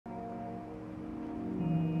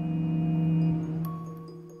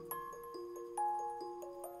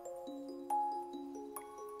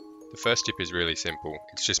The first tip is really simple.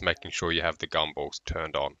 It's just making sure you have the gumballs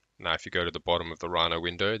turned on. Now if you go to the bottom of the Rhino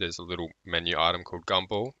window, there's a little menu item called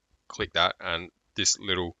Gumball. Click that and this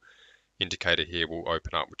little indicator here will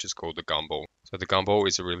open up, which is called the Gumball. So the Gumball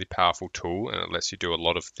is a really powerful tool and it lets you do a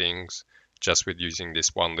lot of things just with using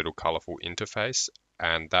this one little colorful interface,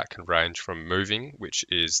 and that can range from moving, which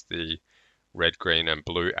is the red, green and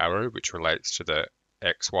blue arrow, which relates to the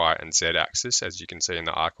X, Y and Z axis, as you can see in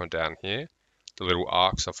the icon down here. The little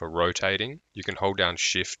arcs are for rotating. You can hold down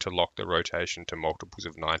shift to lock the rotation to multiples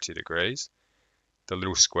of 90 degrees. The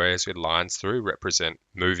little squares with lines through represent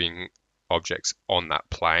moving objects on that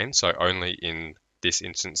plane, so only in this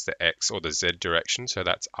instance the X or the Z direction, so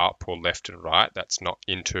that's up or left and right. That's not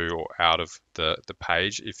into or out of the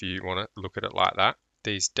page if you want to look at it like that.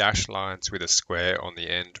 These dashed lines with a square on the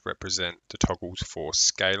end represent the toggles for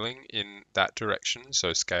scaling in that direction,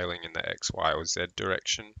 so scaling in the X, Y or Z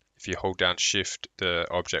direction. If you hold down shift, the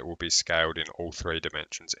object will be scaled in all three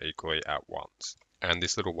dimensions equally at once. And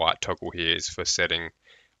this little white toggle here is for setting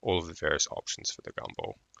all of the various options for the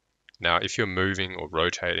Gumball. Now, if you're moving or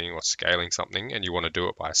rotating or scaling something and you want to do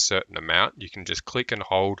it by a certain amount, you can just click and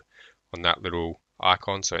hold on that little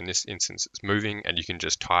icon. So in this instance, it's moving, and you can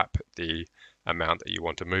just type the amount that you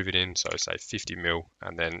want to move it in. So say 50 mil,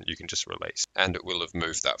 and then you can just release, and it will have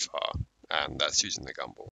moved that far. And that's using the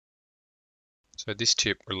Gumball. So this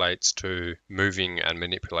tip relates to moving and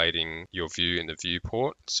manipulating your view in the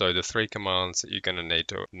viewport. So the three commands that you're going to need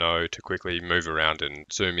to know to quickly move around and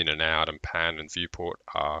zoom in and out and pan and viewport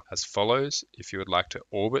are as follows. If you would like to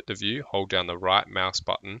orbit the view, hold down the right mouse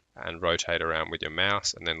button and rotate around with your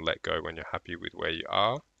mouse, and then let go when you're happy with where you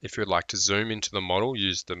are. If you would like to zoom into the model,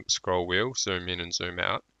 use the scroll wheel, zoom in and zoom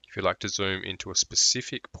out. If you'd like to zoom into a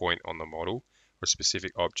specific point on the model, a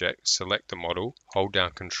specific object, select the model, hold down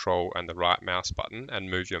Control and the right mouse button and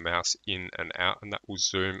move your mouse in and out, and that will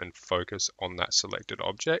zoom and focus on that selected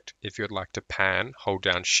object. If you'd like to pan, hold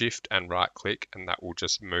down Shift and right click, and that will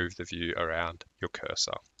just move the view around your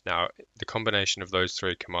cursor. Now, the combination of those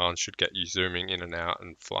three commands should get you zooming in and out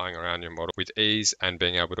and flying around your model with ease and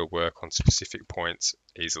being able to work on specific points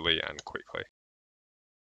easily and quickly.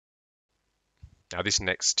 Now this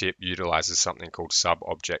next tip utilizes something called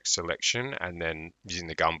sub-object selection, and then using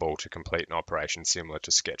the Gumball to complete an operation similar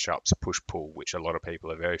to Sketchup's push-pull, which a lot of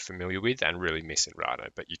people are very familiar with and really miss in Rhino,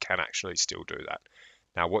 but you can actually still do that.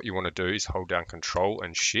 Now what you want to do is hold down Control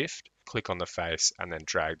and Shift, click on the face and then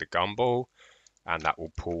drag the Gumball, and that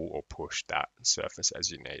will pull or push that surface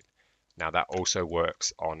as you need. Now that also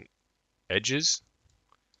works on edges,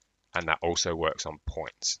 and that also works on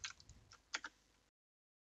points.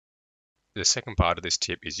 The second part of this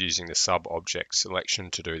tip is using the sub-object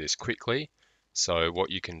selection to do this quickly. So what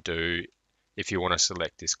you can do, if you want to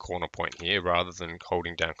select this corner point here, rather than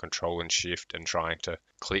holding down Control and Shift and trying to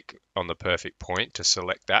click on the perfect point to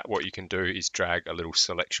select that, what you can do is drag a little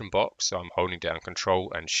selection box. So I'm holding down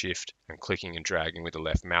Control and Shift and clicking and dragging with the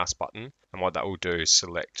left mouse button. And what that will do is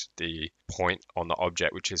select the point on the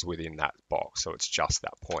object which is within that box. So it's just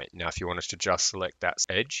that point. Now, if you wanted to just select that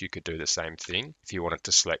edge, you could do the same thing. If you wanted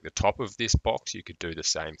to select the top of this box, you could do the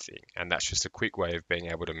same thing. And that's just a quick way of being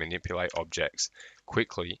able to manipulate objects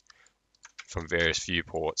quickly from various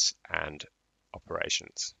viewports and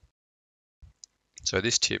operations. So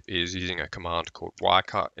this tip is using a command called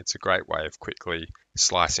Wirecut. It's a great way of quickly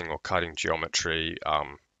slicing or cutting geometry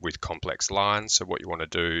with complex lines. So what you want to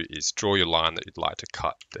do is draw your line that you'd like to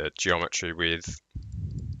cut the geometry with.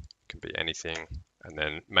 It can be anything, and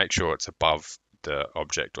then make sure it's above the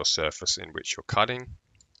object or surface in which you're cutting.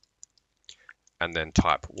 And then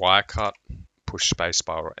type Wirecut, push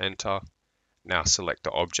spacebar or enter. Now select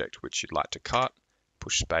the object which you'd like to cut,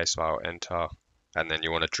 push spacebar or enter, and then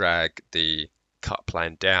you want to drag the cut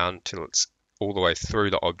plane down till it's all the way through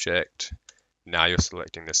the object. Now you're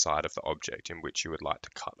selecting the side of the object in which you would like to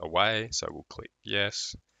cut away. So we'll click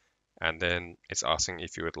yes. And then it's asking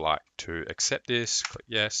if you would like to accept this, click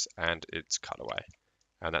yes, and it's cut away.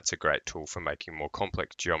 And that's a great tool for making more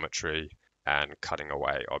complex geometry and cutting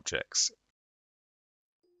away objects.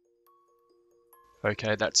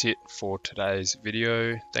 Okay, that's it for today's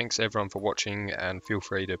video. Thanks everyone for watching, and feel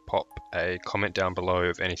free to pop a comment down below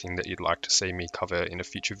of anything that you'd like to see me cover in a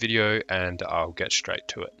future video, and I'll get straight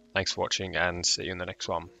to it. Thanks for watching and see you in the next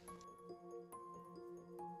one.